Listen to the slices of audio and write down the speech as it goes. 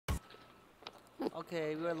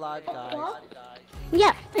Okay, we're live, guys.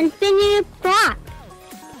 Yeah, infinite block.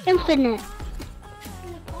 Infinite.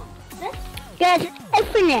 Yes,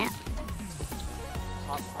 infinite.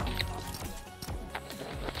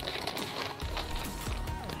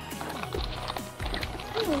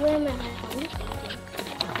 Where am I?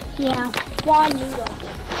 Yeah. One noodle.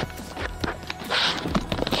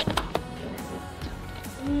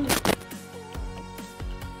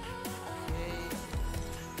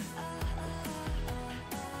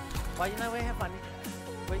 Why you not wearing headphones?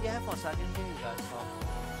 Wear your headphones so I can hear you guys talk.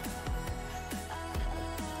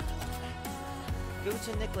 Give it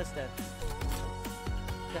to Nicholas then.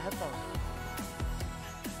 The headphones.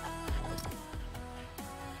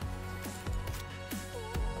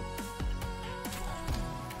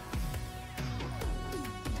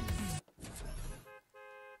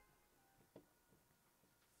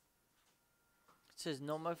 It says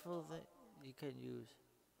no microphone that you can use.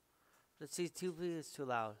 Let's see, TV is too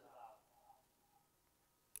loud.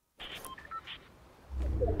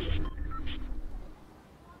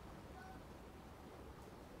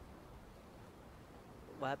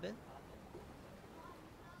 What happened?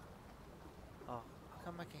 Oh, how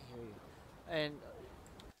come I can't hear you? And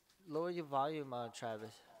lower your volume,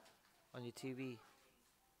 Travis, on your TV.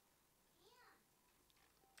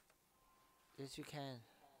 Yes, you can.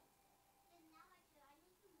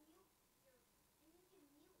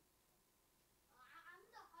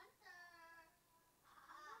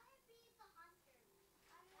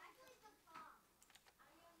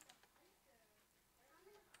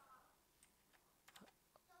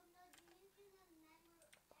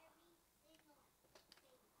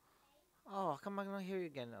 Oh, how come I don't hear you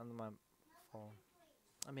again on my phone?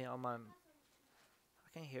 I mean, on my... I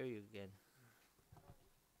can't hear you again.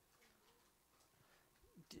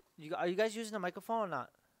 Are you guys using a microphone or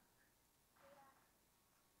not?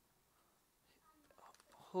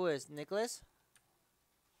 Who is? Nicholas?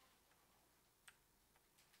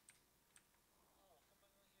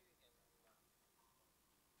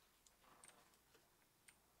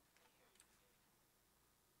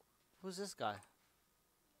 Who's this guy?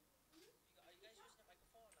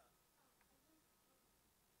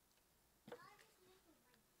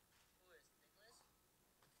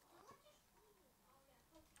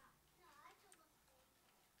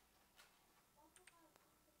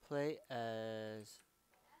 Play as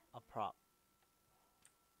a prop.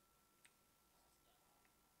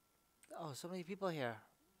 Oh, so many people here.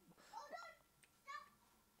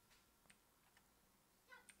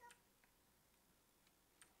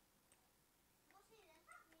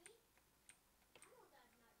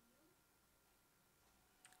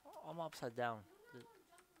 Oh, I'm upside down.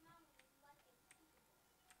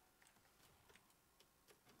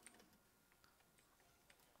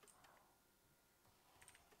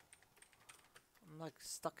 I'm like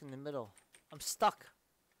stuck in the middle. I'm stuck.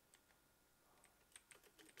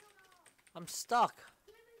 I'm stuck.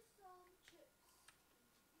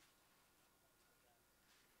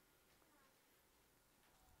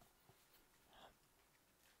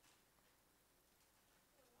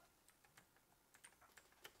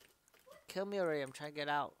 Kill me already. I'm trying to get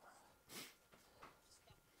out.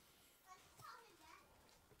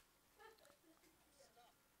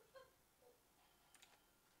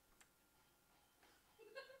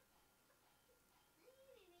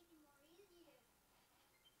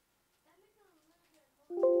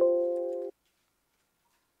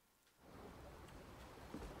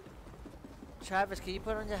 Travis, can you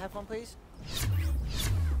put on your headphone, please?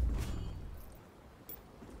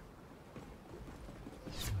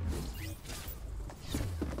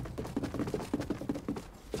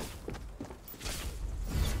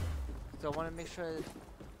 So I want to make sure it's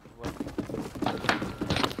working.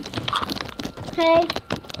 Okay.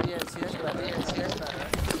 Oh yeah, see that's better. Yeah, see that's better.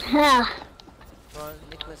 Yeah. Well,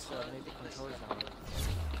 Nicholas, maybe controls now.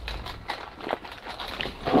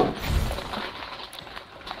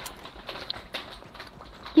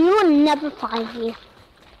 You will never find me.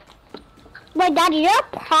 Wait, Daddy, you're a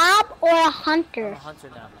prop or a hunter? I'm a hunter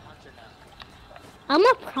now. I'm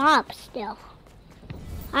a prop still.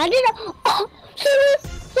 I didn't. Oh,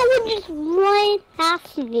 someone just ran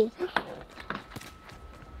past me.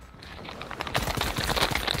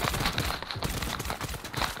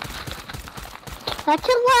 That's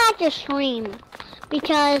a lot to stream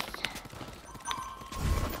because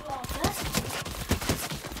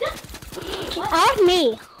that's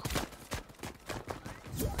me.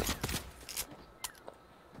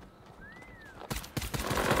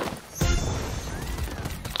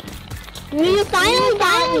 You finally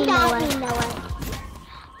got me, Noah.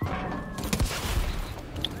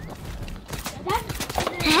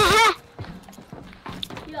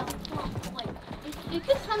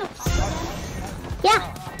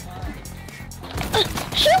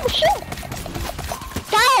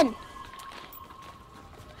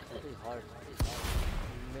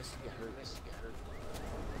 get hurt.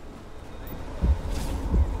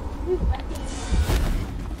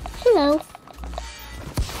 Hello.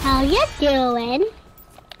 How you doing?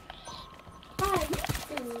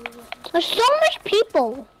 There's so much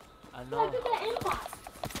people. I know.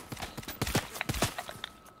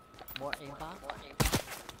 More aimbot?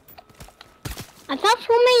 I saw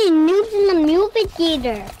so many noobs in the movie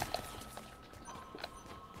theater.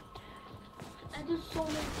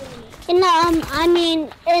 In the I mean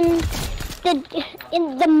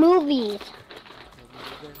in the movies.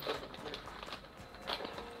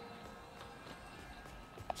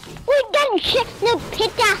 We gotta check the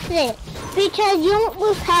pickaxes because you don't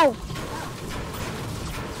lose health.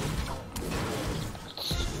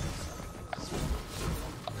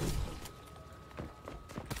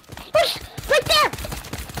 Right there!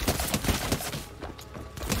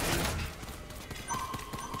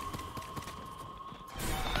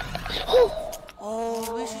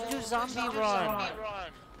 Oh, we should do zombie run.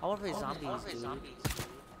 I want to play zombies, dude.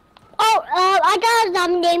 Oh, I got a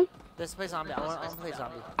zombie game. Let's play zombie. I want to play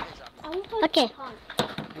zombie. Okay.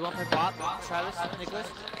 You want to play bot, Travis, Nicholas?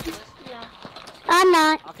 Yeah. I'm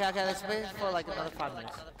not. Okay, let's play for like another 5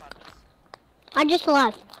 minutes. I just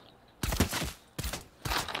left.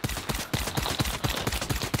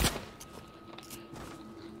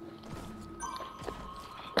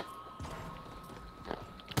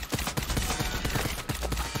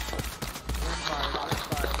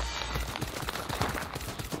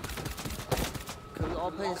 Can we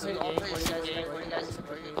all play the same game? What do you guys think?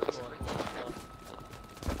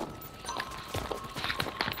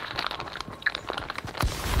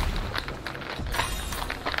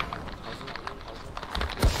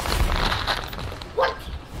 What?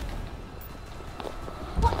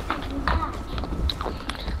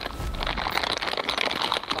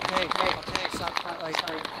 Okay, stop, like.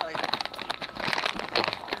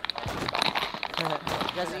 You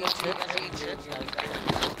guys eat chips?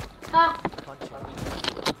 Punch him.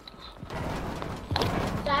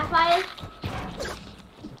 Sapphire?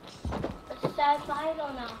 Sapphire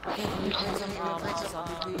or no? Okay, can we play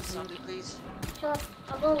some zombie, please? Sure,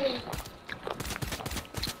 I'll go in.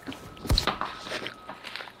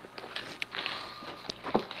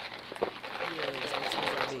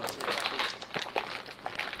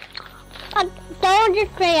 Don't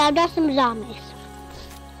just pray, I got some zombies.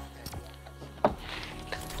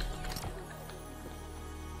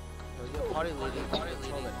 Party lady,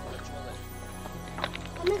 control it.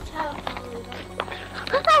 I'm a child leader.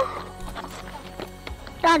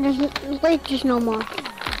 God, there's just no more.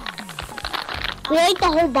 We ate the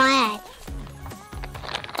whole bag.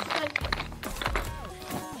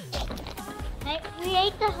 We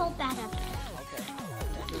ate the whole bag of it. Okay.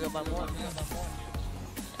 We got by more.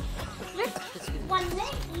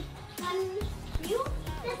 When you eat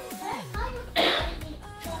this,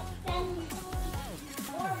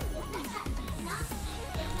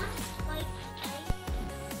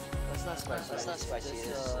 That's not spicy. It's not spicy. It's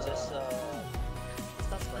not spicy.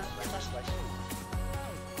 It's not spicy.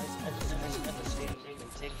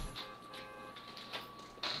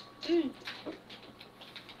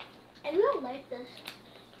 I don't like this.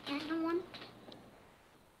 and one.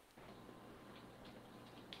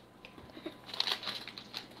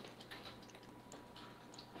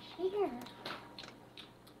 Here.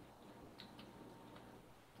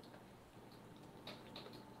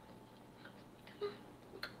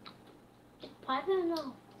 I don't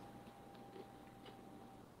know.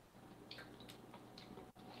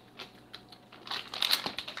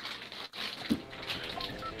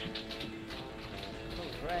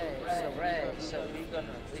 So we're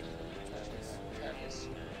gonna leave Travis.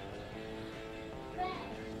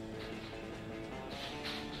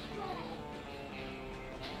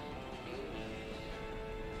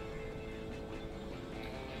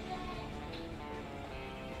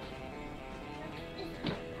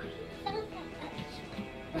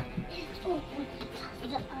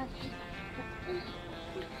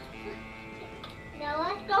 Now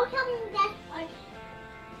let's go tell me that's our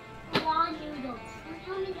raw noodles.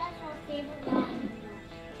 Tell me that's our favorite raw noodles.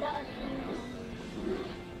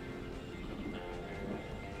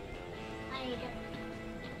 I ate it.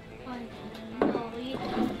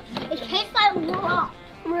 It tastes like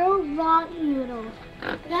real raw noodles.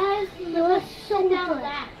 Guys, let's sit down and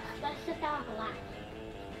relax. Let's sit down and relax.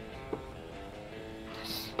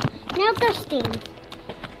 Now Christine.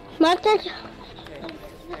 Let's Let's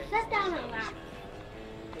sit down and relax.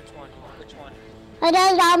 Which one? I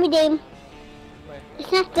got a zombie game. Wait.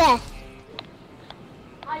 It's not this.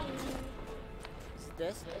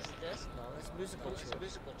 Is this? No, it's musical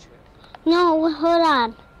chair. No, hold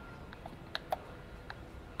on.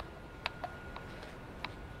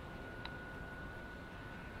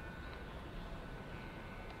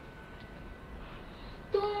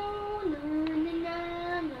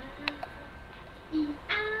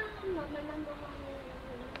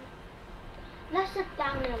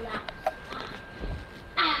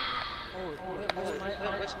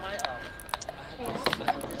 where's my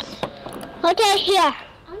Okay, here.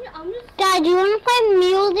 I'm just. Dad, do you want to play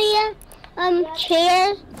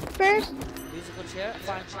chairs first? musical chair?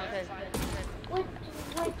 Fine, okay. Wait,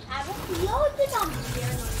 you always did on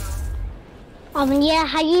here. Yeah,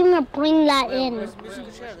 how you even bring that in? Where's the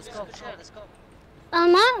musical chair? Let's go. I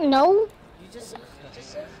don't know. You just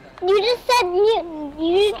You just said,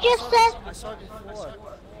 you just said, I saw it before.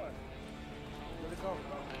 Where'd it go?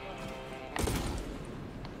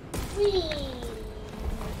 Wee.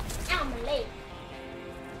 I'm late.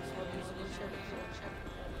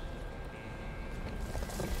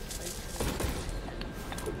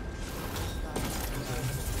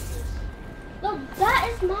 Look, that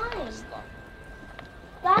is mine.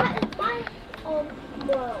 That is mine. Oh,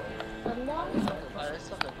 no.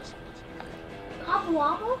 Cop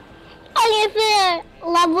lava? are you for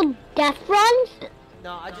level death runs?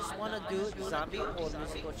 No, I just want to do zombie or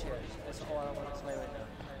musical chairs. That's all I want to play right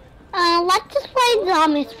now. Let's just play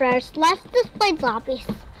zombies first. Let's just play zombies.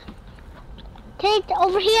 Okay,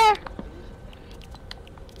 over here.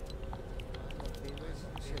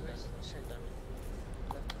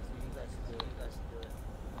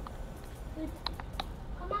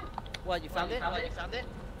 Come on. What, you found it? It's zombies,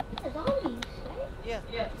 right? Yeah.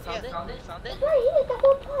 You found it? It's right here, the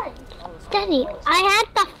whole part. Oh, let's go. Daddy, I had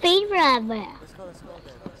the favorite of it. Let's go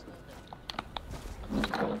then.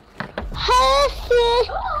 Hey, sis,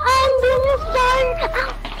 I'm gonna start.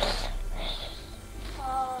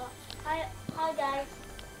 Hi guys.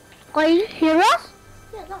 Are you hear us?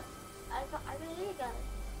 Yeah, look. I can hear you guys.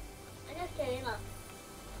 I'm just kidding, look.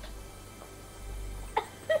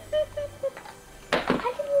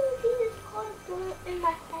 I can even see this card in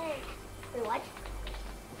my head. Wait, what?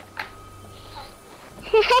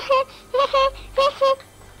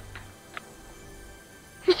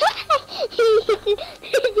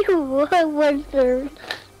 You wizard.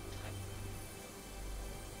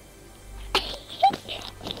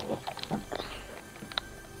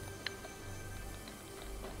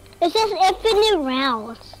 It says infinite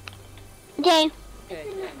rounds. Okay.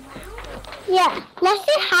 Yeah. Let's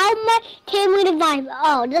see how much can we divide.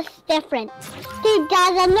 Oh, this is different. Dude,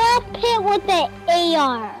 Dad, I'm gonna pit with the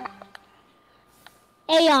AR.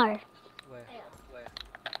 Where?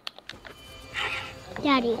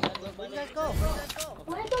 Daddy. Where you guys go?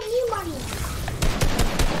 Where's the new money?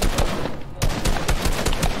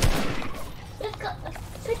 Let's go.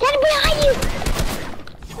 Daddy, behind you!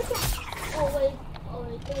 Oh, wait.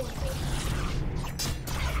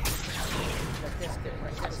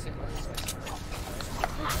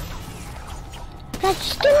 That's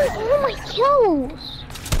still all my kills.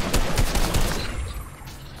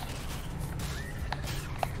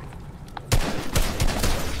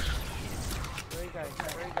 Where you guys?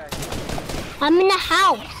 I'm in the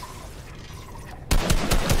house.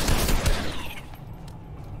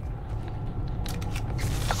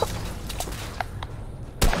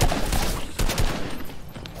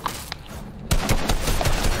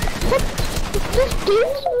 This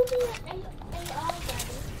dude?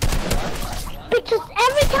 Because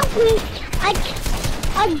every time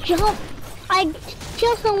I jump, I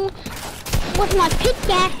kill someone with my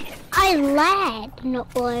pickaxe, I lag, no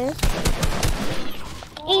boys.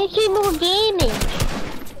 And you more damage.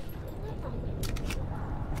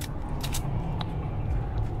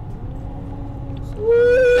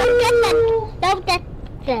 Don't get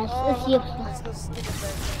this. It's useless. Let's go stick it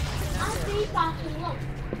back. I'm free boxing, look.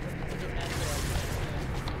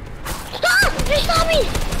 Stop! There's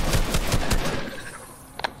zombies!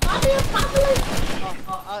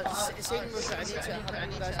 Satan was I need to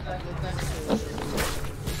have you guys look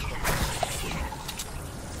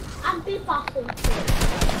I'm beatboxing.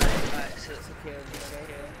 Alright, so it's okay.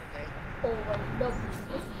 Oh, wait, no.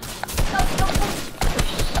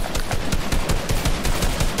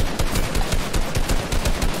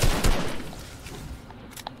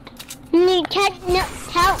 You can't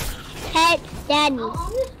tell Daddy.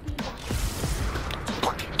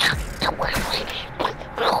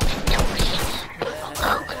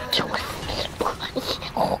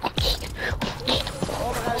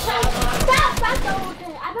 I'm just back up.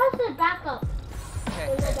 I'm about to back up. Okay.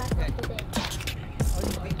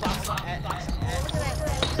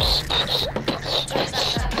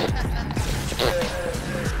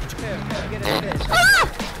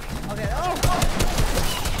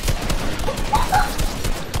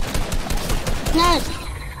 No.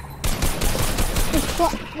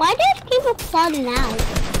 Why do people flooding out?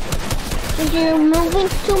 Is you moving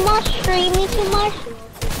too much, streaming too much?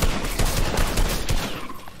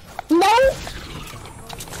 No.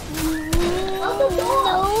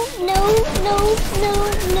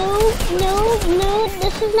 No.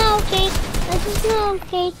 This is not okay. This is not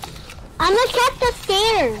okay. I'm gonna check the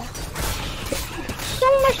stairs. So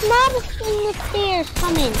much mobs in the stairs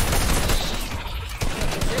coming.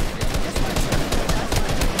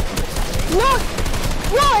 No,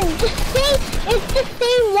 it's the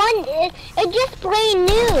same one. It's just brand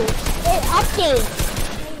new. It updates.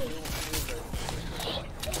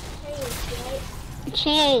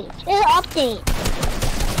 Change. It updates.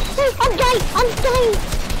 I'm dying.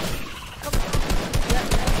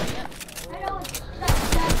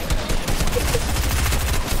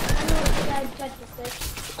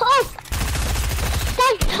 Oh!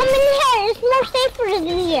 Guys, come in here. It's more safer than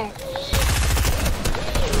here.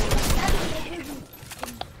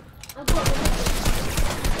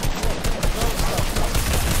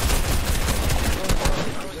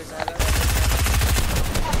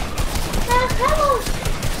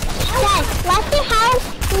 Guys, let's see how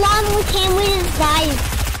long we can with this guys.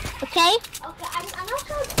 Okay? Okay, I'm not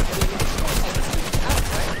sure.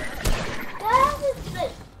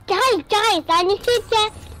 Guys,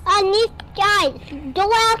 guys, go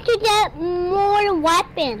out to get more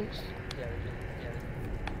weapons.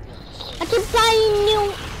 I can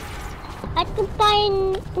buy a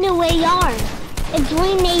new AR. A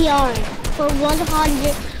green AR for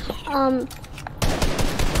 100,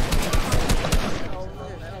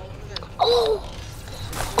 Oh,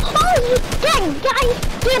 guys,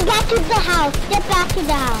 get back to the house. Get back to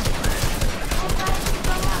the house.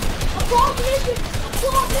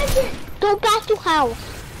 Go back to house.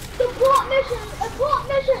 Support mission.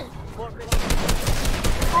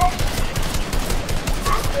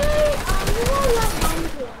 Actually, you know what I'm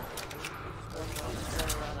doing.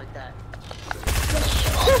 Like that.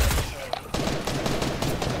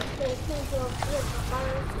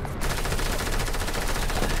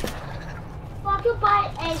 I could buy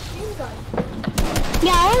a machine gun.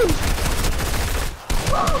 No.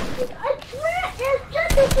 Oh, it's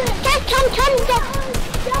Jefferson. Come.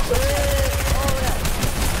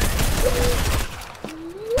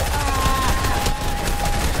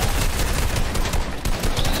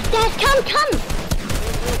 Guys, come.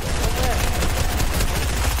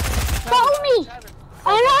 Follow me. I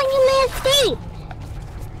know you may escape.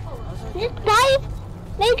 Just dive.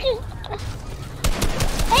 Make it.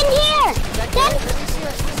 In here.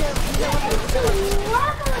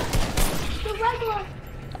 The regular.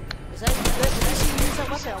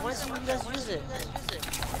 I want to see you guys use it.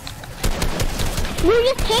 You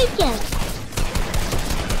just take it.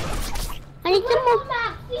 I need some more.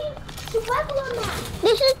 Map. See? The regular map.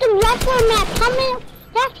 This is the regular map. Come in.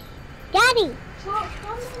 Daddy. Come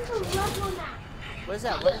in the regular map. What is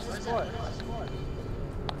that? What is this for?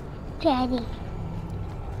 Daddy.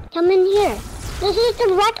 Come in here. This is the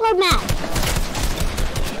regular map.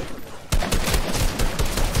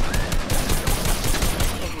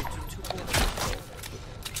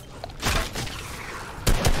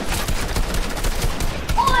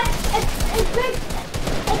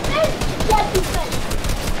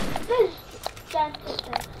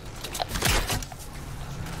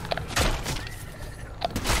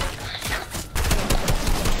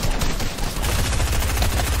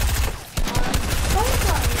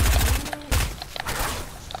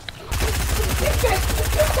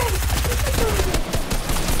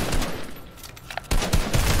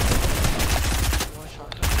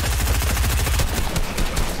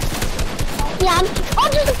 Oh,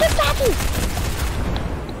 there's a big battery!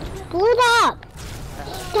 Blow it up!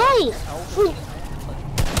 Guys!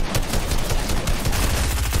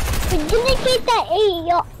 Did they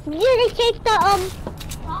take the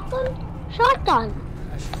shotgun?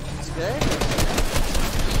 It's good?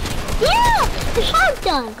 Yeah! The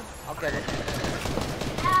shotgun! I'll get it.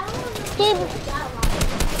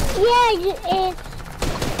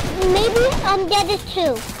 Maybe get it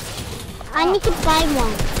too. I need to buy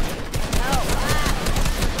one.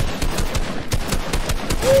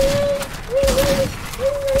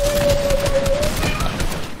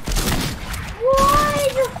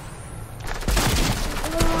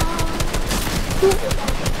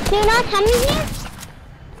 They're not coming here?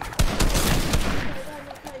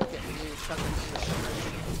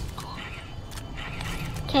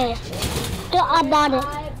 Okay. So I bought it.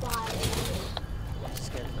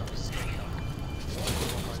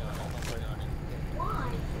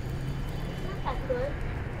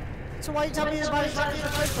 So why are you telling me about it in the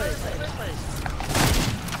first place?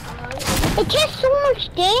 It takes so much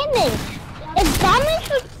damage. If Dominic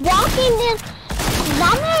was walking this,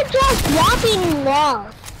 Dominic just walking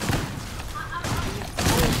walls.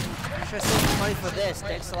 Sure saving money for this.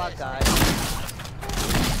 Thanks a lot, guys.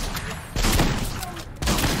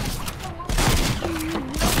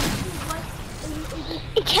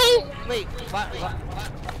 Wait, what?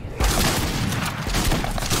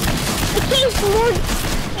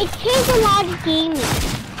 It takes a lot of gaming.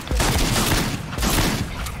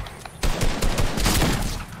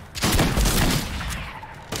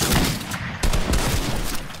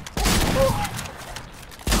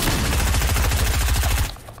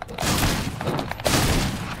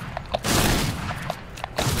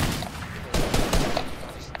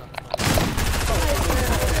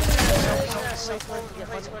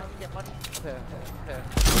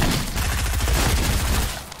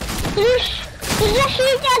 There's a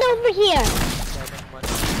shotgun over here.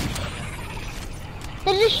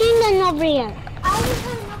 There's a shotgun over here.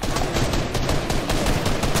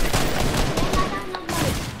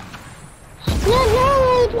 No,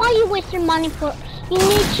 why you waste your money for? You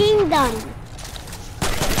need shotgun.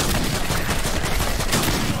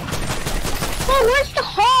 Oh, where's the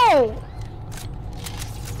hole?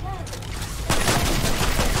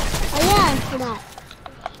 Oh yeah, I forgot.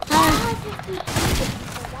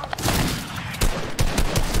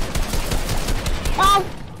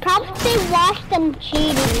 Probably watch them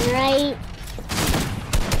cheating, right?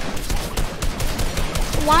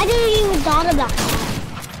 Why did you even thought about that?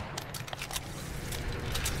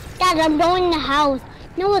 Dad, I'm going in the house.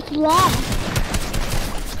 No, it's locked.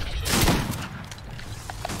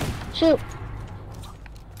 Shoot.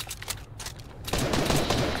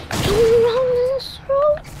 Coming around this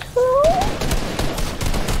road, too.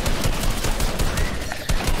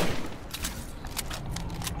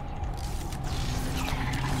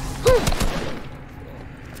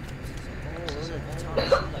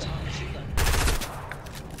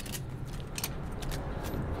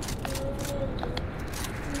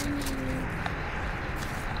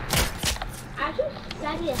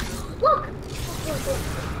 Look!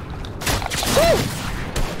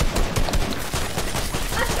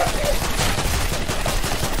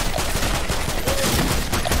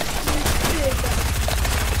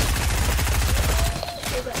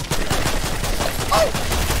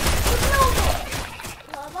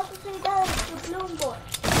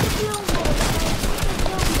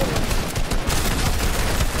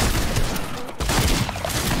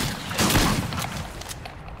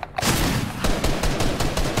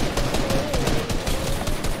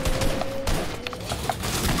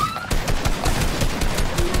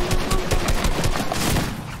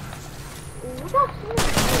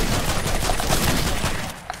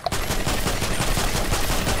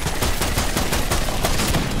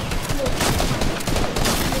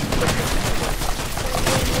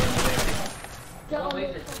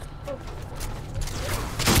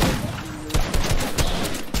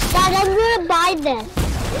 Dad, I'm gonna buy this.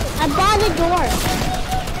 I bought a door.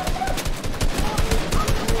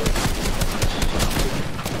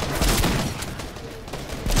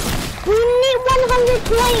 We need 100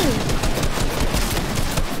 coins.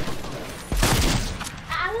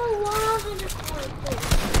 I don't want 100 coins.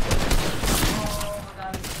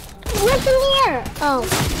 Listen here. Oh.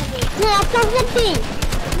 No, that's not the thing.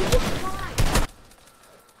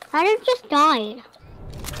 I just died.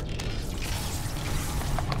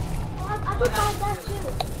 I could buy that too.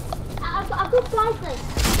 I could buy this.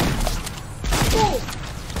 Hey.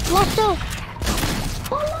 What's up?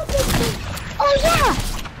 Oh yeah!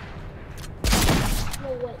 No,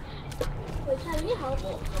 wait. Wait, can you help?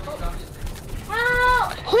 Help!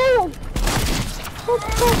 Help!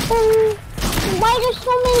 Why are there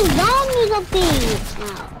so many zombies up there?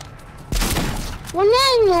 We're not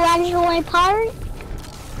in the legendary part.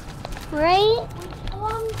 Right?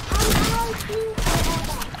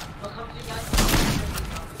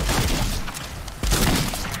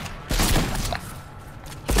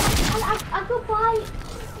 I could buy.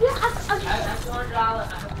 Yeah, that's $100.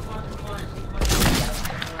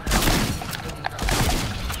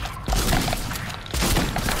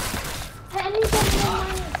 Hey, I need some more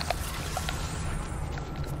money.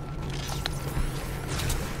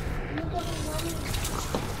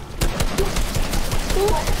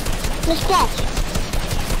 Let's get.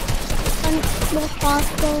 And those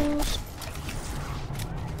crossbows.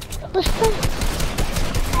 Let's go.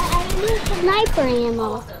 I need sniper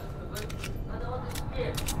ammo.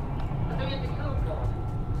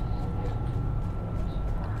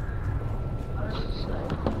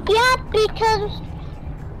 Yeah, because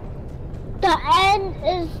the end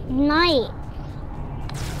is night.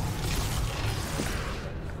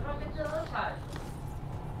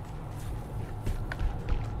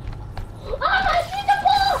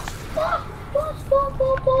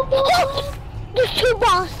 There's two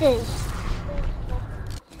bosses.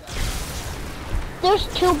 There's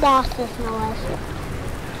two bosses, no less.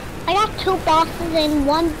 I got two bosses and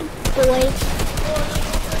one boy.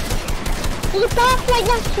 There's a box right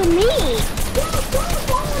next to me.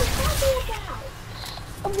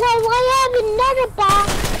 Well, I have another box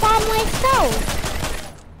by myself.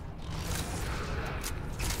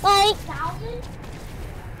 Like,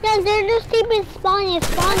 yeah, they're just keeping spawning.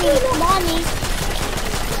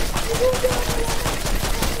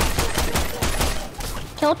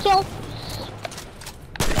 Kill.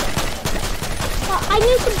 I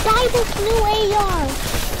need to buy this new AR.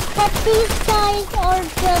 But these guys are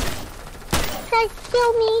just trying to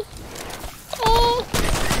kill me.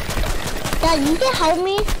 Dad, you can help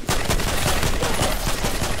me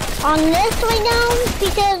on this right now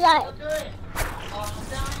because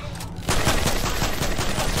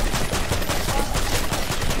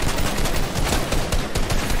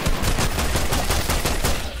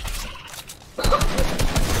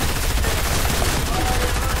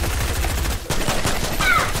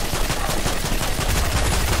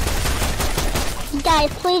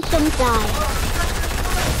Guys, please don't die.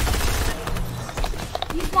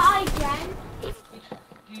 You die again? Do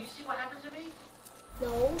you see what happened to me?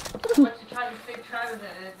 No. Went to try to fix Travis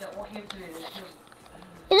and it all came to me.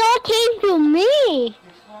 It all came to me.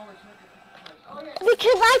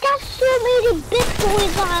 Because I got so many big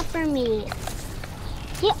boys after me.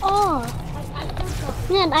 Get off.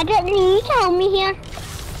 Man, I didn't need you to help me here.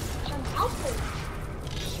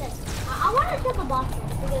 I want to kill the boss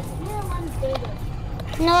because you're one's bigger.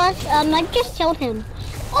 No, I just killed him.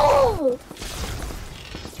 Oh!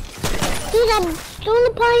 Dude, I'm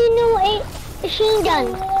gonna buy a new machine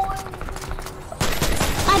gun.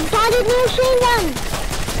 I bought a new machine gun.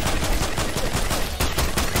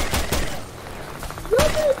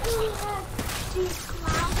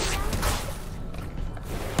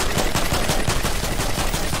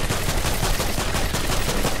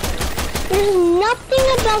 There's nothing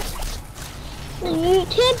about... You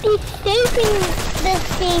can't be safe in this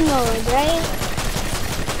game mode, right?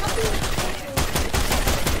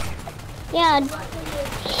 Yeah.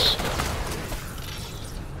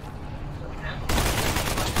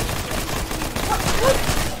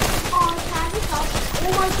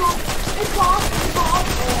 Oh my god, it's off.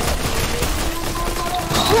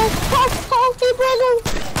 Healthy, brother.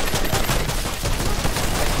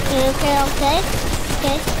 Okay.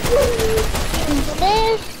 And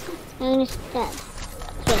this, and that.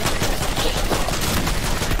 Okay.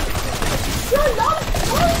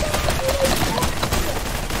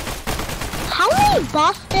 How many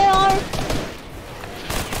boss there are?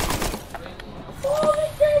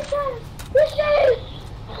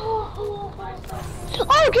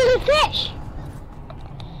 Oh, there's a fish!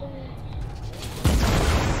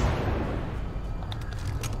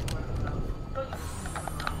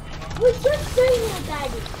 We're just doing it,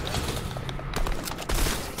 Daddy.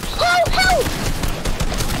 Help!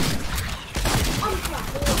 I'm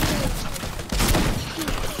sorry.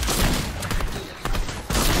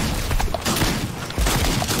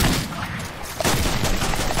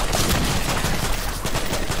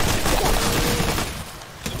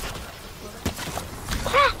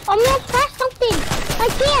 I'm gonna press something! I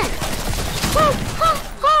can't! Help!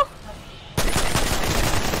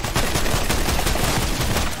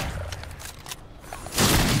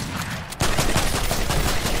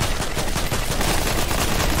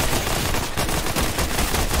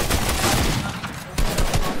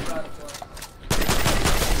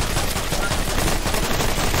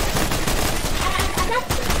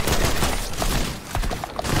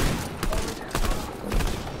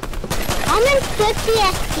 I'm in 50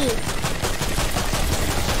 XP.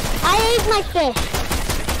 I ate my fish.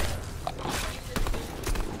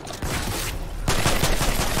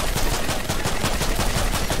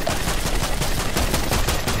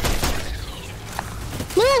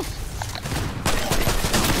 Yes.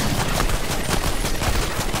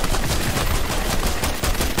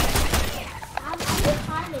 I'm just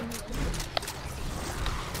hiding here.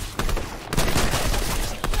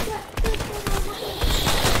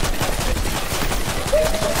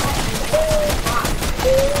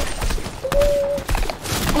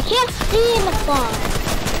 I can't see in the car.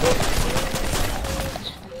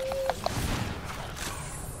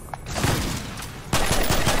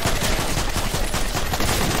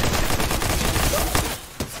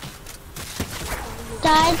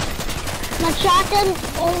 Guys, my shotgun's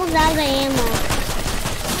almost out of ammo.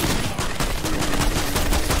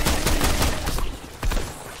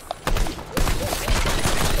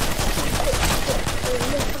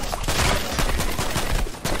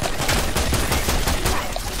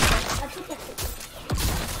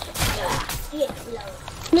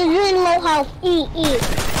 You're in low health. Eat.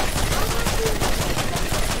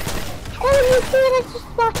 Oh, you see it? I just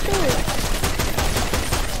lost it.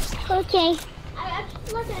 Okay. I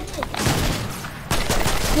actually look at it.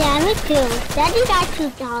 Yeah, me too. Daddy got 2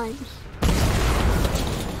 times.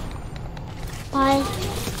 Bye.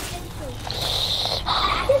 I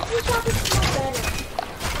guess this shop is more better.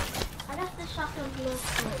 I guess this shop is more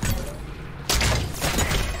better.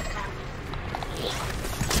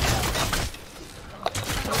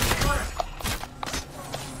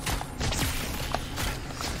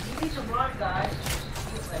 You need to run, guys.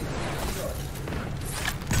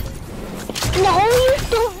 No, you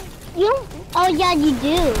don't. You don't. Oh, yeah, you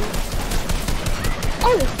do.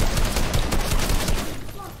 Oh.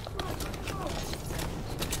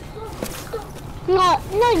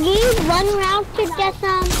 No, you run around to get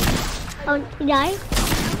some. Oh, you die?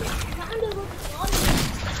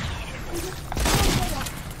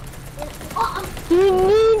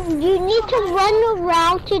 You need to run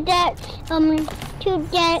around to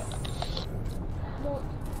get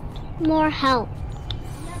more help.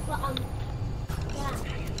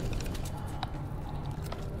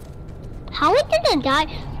 How did I die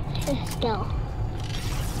still?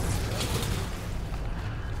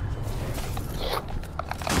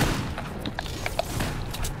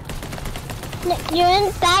 You're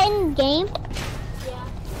in that in the game? Yeah.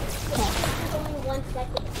 Okay. It's only 1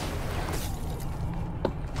 second.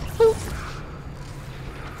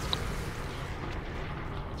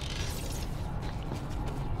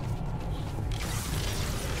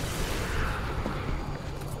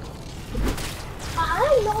 I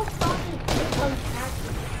know something becomes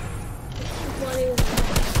active.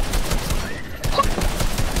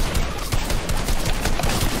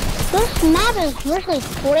 This map is really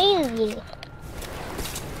crazy.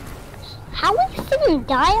 How are you gonna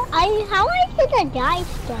die? How are you gonna die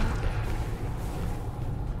still?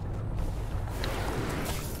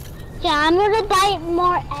 Yeah, I'm gonna buy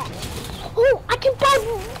more. Oh, I can buy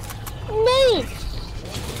nades.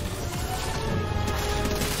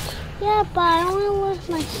 Yeah, but I only lose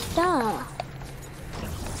my stuff.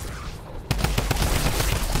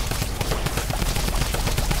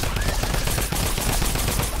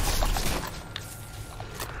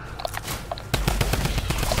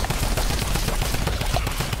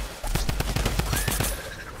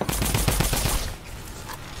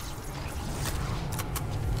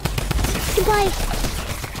 Goodbye.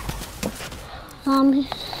 Zombies.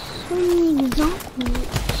 So many zombies.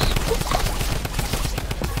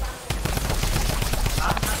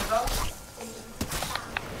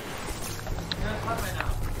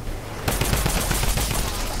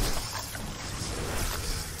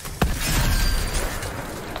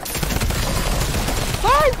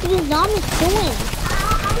 What are these zombies doing?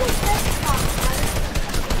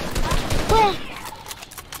 Where?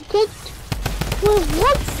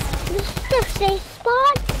 What's this is the safe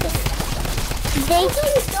spot?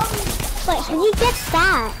 Wait, how do you get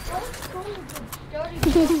that?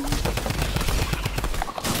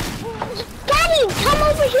 Daddy, come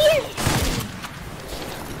over here!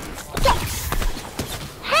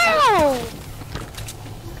 How?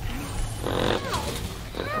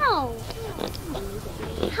 How?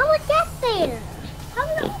 How is that there? How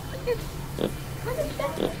did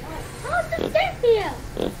that get here?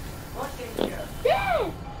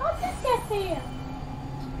 Dad, how did that get here?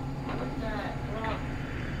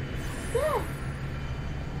 Dad,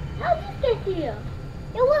 how did it get here?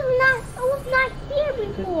 It was not here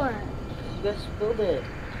before. You guys spilled it.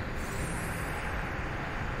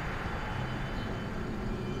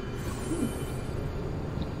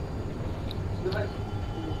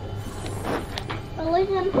 At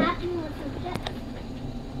least I'm happy with the jet.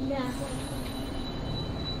 Yeah.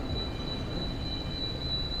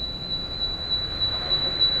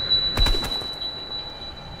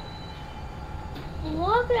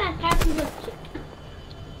 Look at that happy with it.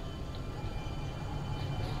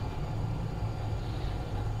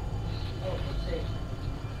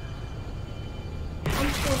 I'm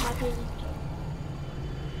so happy with it.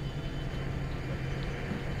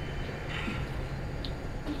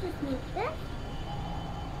 You just need this.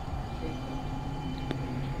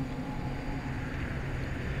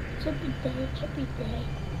 Chippy day.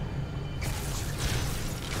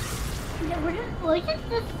 Yeah, we're just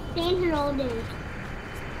staying here all day.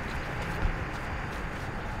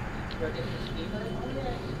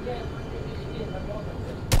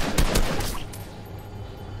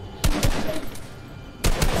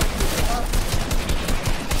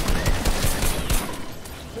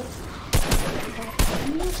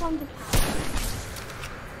 From the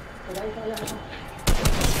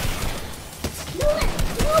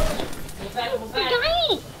They're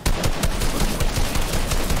dying!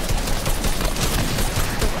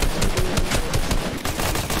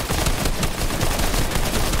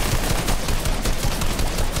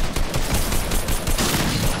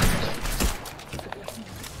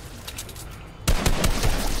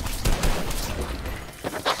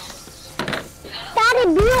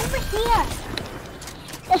 here.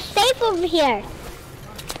 It's safe over here.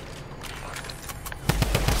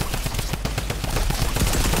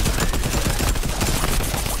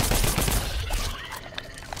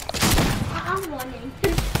 I'm running.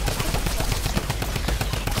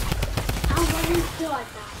 I'm running still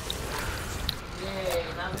like that. Yay,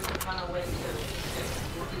 now we can find a way to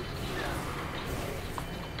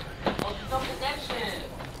oh, there's no connection.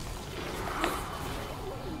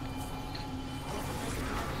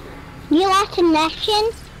 You lost connection?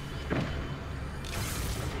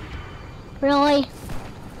 Really?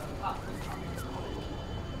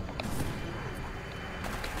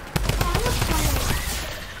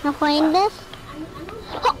 Not playing this?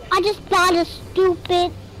 Oh, I just bought a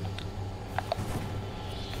stupid.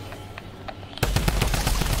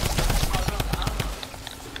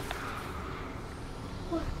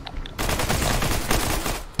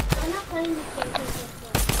 I'm not playing this game.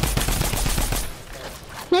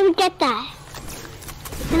 Maybe get that.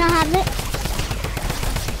 Can I have it?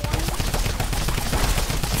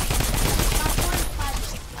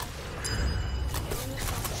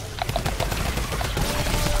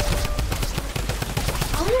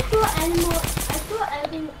 I'm gonna throw animal. I throw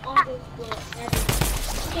everything on the floor. Everything.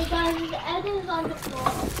 Okay, guys, everything's on the floor.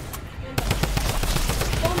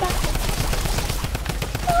 Going back to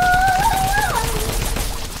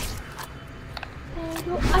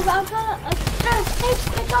I got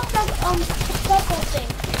pick up that purple thing.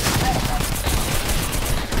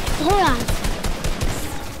 Hold on.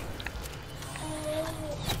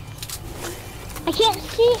 I can't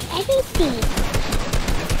see anything.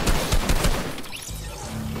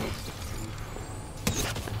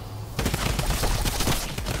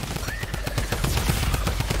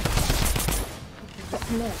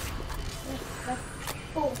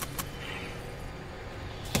 Oh.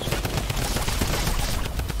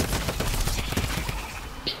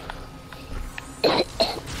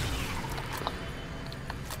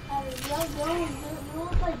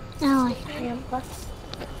 No,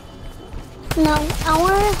 no, I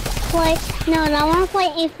want to play. No, I want to play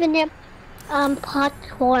Infinite Pot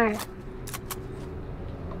 4.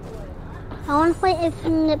 I want to play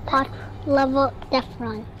Infinite Pot level Death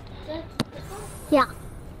Run. Yeah.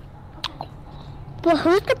 But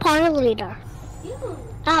who's the party leader? You.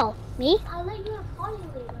 Oh, me? I'll let you a party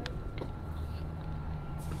leader.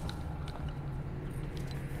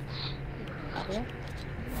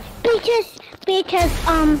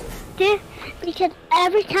 Because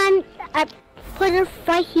every time I put it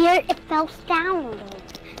right here, it fell down.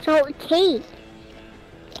 So okay.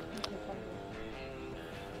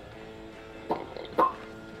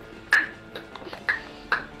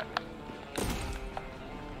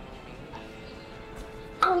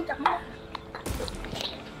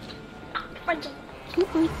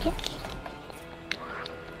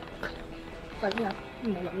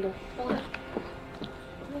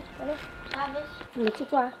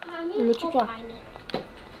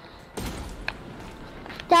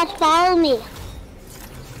 Dad, follow me.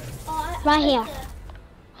 Right here.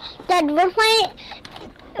 Dad, we're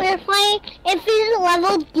playing Infinite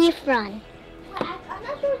level Death Run. I'm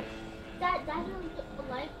not sure that doesn't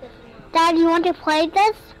like this or not. Dad, you want to play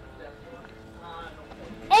this?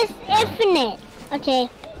 It's infinite. Okay.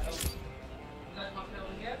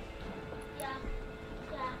 Yeah.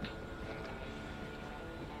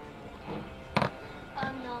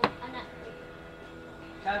 No, I'm not.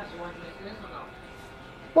 Travis, you want to use this or no?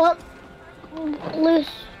 Well,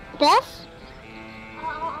 lose this?